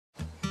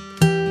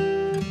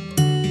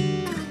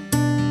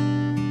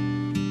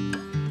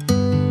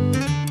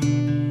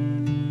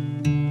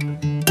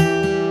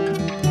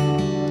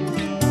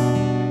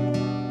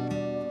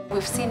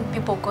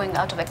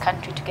out of the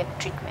country to get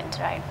treatment,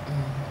 right?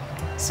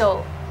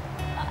 So,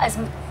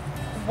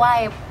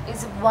 why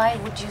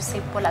would you say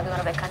people are going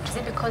out of the country? Is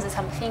it because there's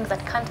some things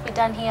that can't be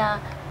done here?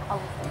 Or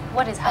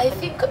what is happening? I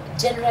think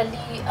generally,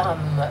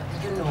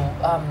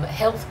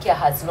 healthcare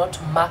has not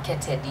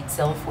marketed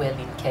itself well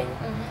in Kenya.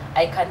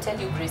 I can tell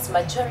you, Grace,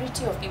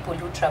 majority of people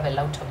who travel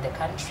out of the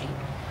country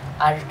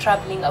are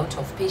traveling out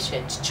of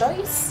patient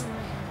choice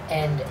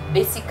and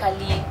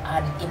basically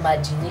an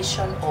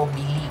imagination or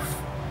belief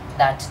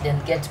that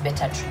they'll get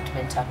better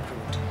treatment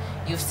abroad.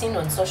 You've seen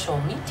on social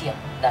media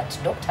that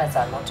doctors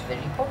are not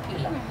very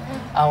popular.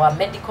 Our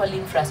medical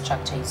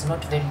infrastructure is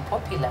not very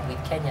popular with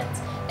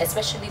Kenyans,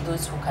 especially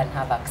those who can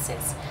have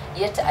access.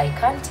 Yet I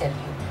can tell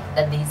you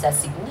that there is a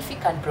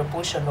significant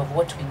proportion of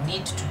what we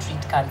need to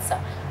treat cancer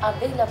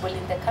available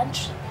in the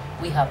country.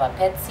 We have a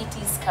PET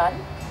CT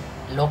scan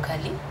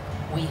locally.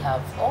 We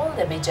have all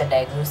the major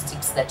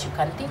diagnostics that you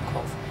can think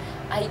of.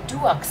 I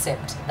do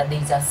accept that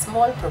there is a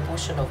small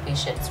proportion of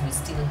patients we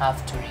still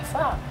have to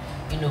refer.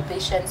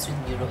 Patients with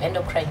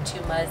neuroendocrine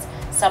tumors,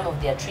 some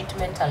of their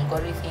treatment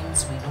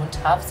algorithms, we don't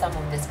have some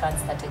of the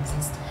scans that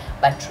exist,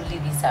 but truly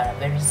these are a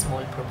very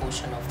small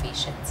proportion of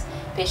patients.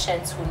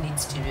 Patients who need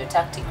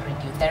stereotactic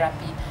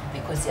radiotherapy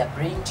because their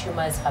brain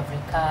tumors have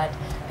recurred,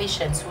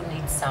 patients who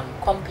need some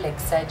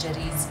complex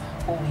surgeries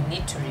who we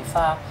need to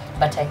refer.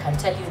 But I can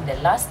tell you in the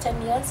last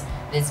 10 years,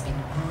 there's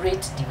been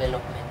great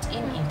development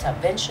in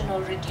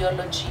interventional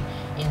radiology,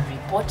 in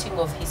reporting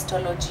of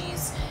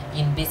histologies,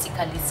 in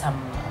basically some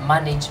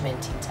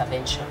management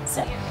interventions.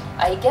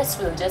 I guess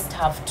we'll just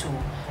have to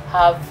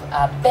have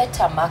a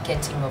better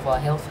marketing of our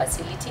health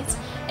facilities,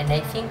 and I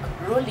think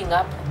rolling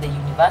up the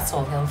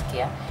universal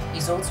healthcare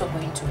is also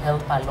going to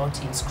help a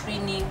lot in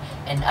screening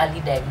and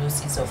early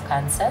diagnosis of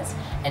cancers.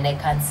 And I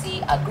can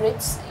see a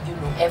great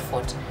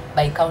effort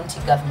by county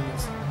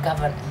governments,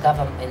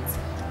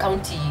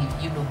 county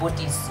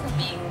bodies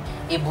being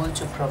able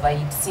to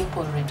provide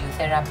simple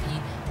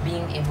radiotherapy,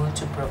 being able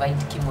to provide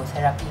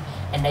chemotherapy.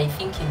 And I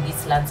think in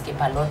this landscape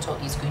a lot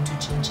is going to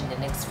change in the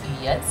next few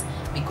years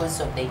because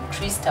of the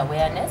increased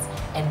awareness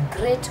and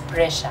great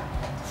pressure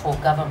for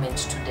government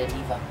to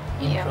deliver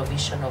in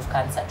provision of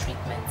cancer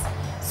treatments.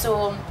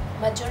 So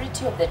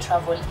majority of the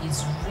travel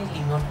is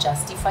really not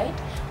justified,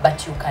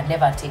 but you can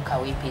never take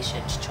away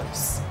patient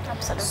choice.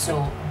 Absolutely.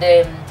 So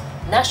the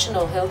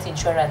National Health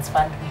Insurance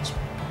Fund, which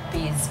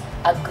pays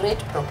a great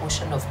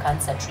proportion of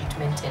cancer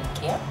treatment and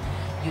care,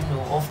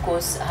 of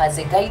course, has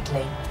a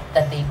guideline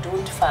that they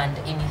don't fund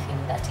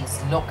anything that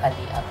is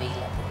locally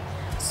available.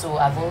 So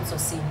I've also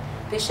seen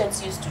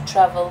patients used to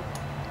travel,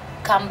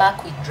 come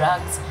back with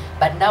drugs,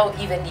 but now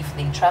even if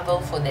they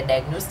travel for the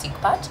diagnostic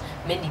part,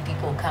 many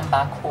people come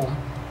back home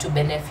to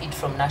benefit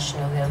from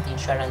National Health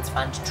Insurance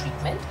Fund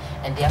treatment,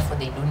 and therefore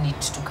they don't need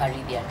to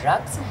carry their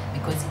drugs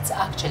because it's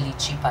actually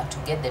cheaper to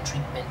get the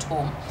treatment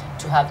home,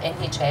 to have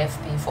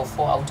NHIF pay for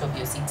 4 out of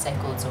your 6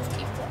 cycles of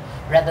chemo,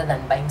 rather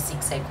than buying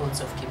 6 cycles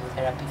of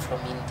chemotherapy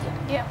from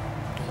India.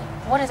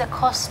 What is the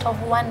cost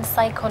of 1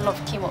 cycle of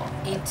chemo?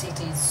 It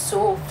is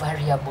so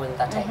variable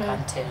that I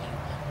can't tell you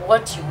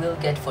what you will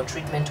get for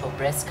treatment of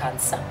breast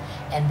cancer.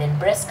 And then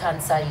breast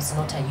cancer is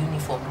not a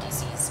uniform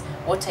disease.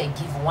 What I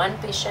give one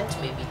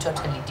patient may be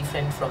totally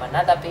different from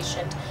another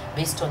patient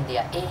based on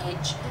their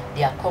age,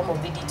 their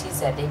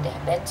comorbidities. Are they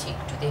diabetic?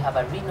 Do they have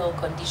a renal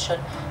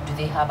condition? Do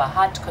they have a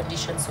heart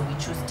condition? So we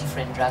choose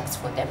different drugs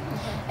for them.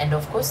 And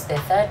of course, the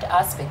third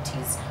aspect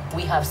is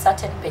we have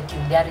certain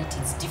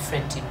peculiarities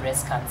different in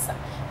breast cancer.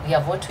 We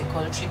have what we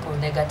call triple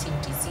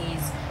negative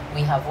disease.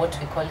 We have what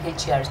we call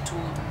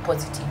HER2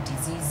 positive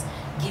disease,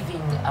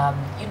 giving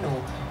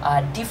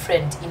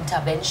different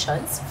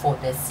interventions for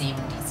the same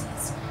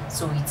disease.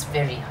 So it's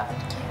very hard.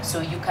 So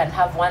you can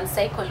have 1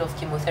 cycle of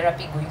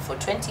chemotherapy going for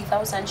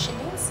 20,000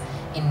 shillings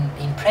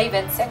in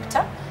private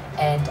sector,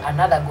 and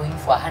another going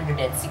for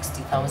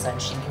 160,000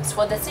 shillings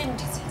for the same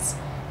disease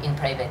in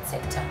private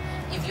sector.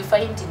 If you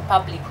find in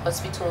public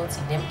hospitals,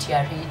 in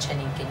MTRH and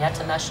in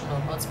Kenyatta National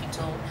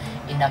Hospital,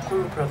 in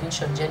Nakuru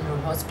Provincial General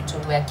Hospital,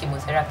 where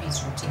chemotherapy is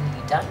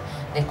routinely done,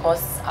 the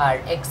costs are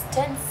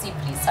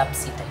extensively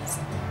subsidized,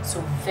 so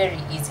very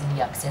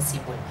easily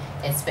accessible,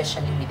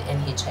 especially with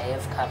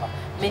NHIF cover.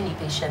 Many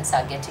patients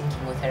are getting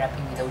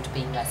chemotherapy without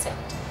paying a cent.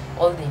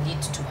 All they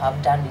need to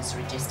have done is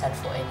registered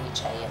for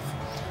NHIF.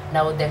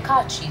 Now the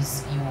catch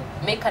is you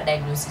make a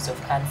diagnosis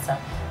of cancer,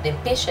 the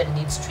patient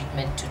needs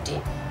treatment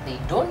today, they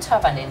don't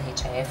have an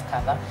NHIF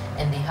cover,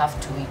 and they have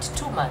to wait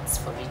 2 months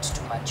for it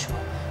to mature,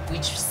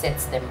 which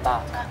sets them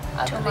back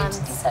a great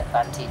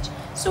disadvantage.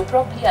 So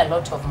probably a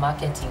lot of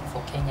marketing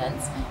for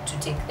Kenyans to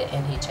take the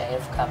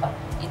NHIF cover.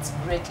 It's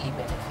greatly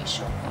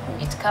beneficial.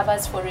 It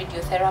covers for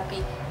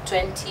radiotherapy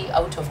 20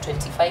 out of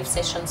 25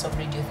 sessions of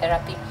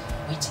radiotherapy,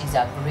 which is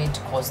a great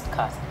cost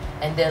cut.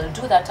 And they'll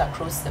do that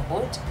across the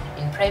board.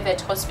 In private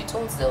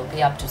hospitals, they'll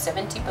pay up to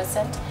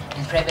 70%.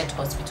 In private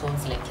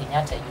hospitals like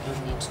Kenyatta, you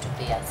don't need to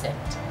pay a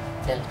cent.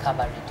 They'll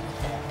cover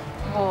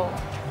radiotherapy. Whoa.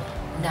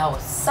 Now,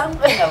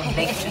 something I would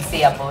like to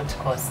say about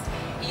cost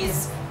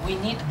is we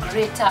need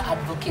greater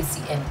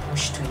advocacy and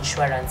push to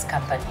insurance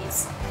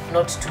companies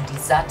not to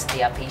desert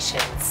their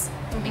patients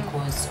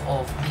because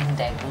of being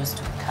diagnosed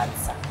with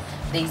cancer.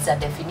 There is a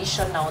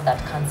definition now that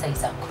cancer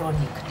is a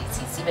chronic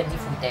disease, even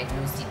if we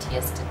diagnosed it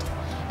yesterday.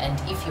 And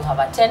if you have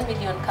a 10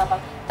 million cover,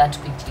 that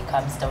quickly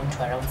comes down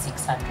to around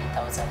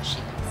 600,000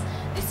 shillings.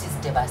 This is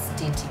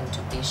devastating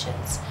to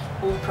patients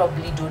who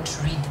probably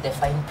don't read the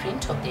fine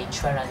print of the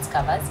insurance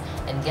covers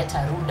and get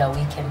a rude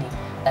awakening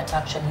that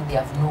actually they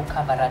have no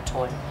cover at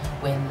all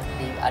when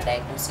a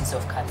diagnosis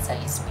of cancer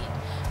is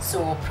made.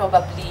 So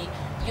probably,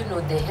 you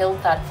know, the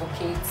health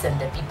advocates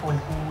and the people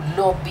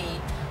who lobby,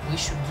 we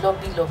should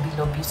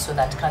lobby so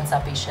that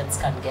cancer patients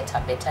can get a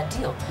better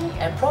deal.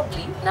 And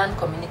probably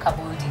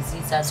non-communicable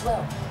disease as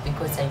well,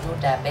 because I know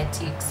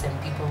diabetics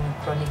and people with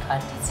chronic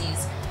heart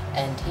disease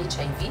and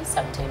HIV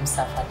sometimes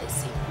suffer the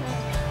same.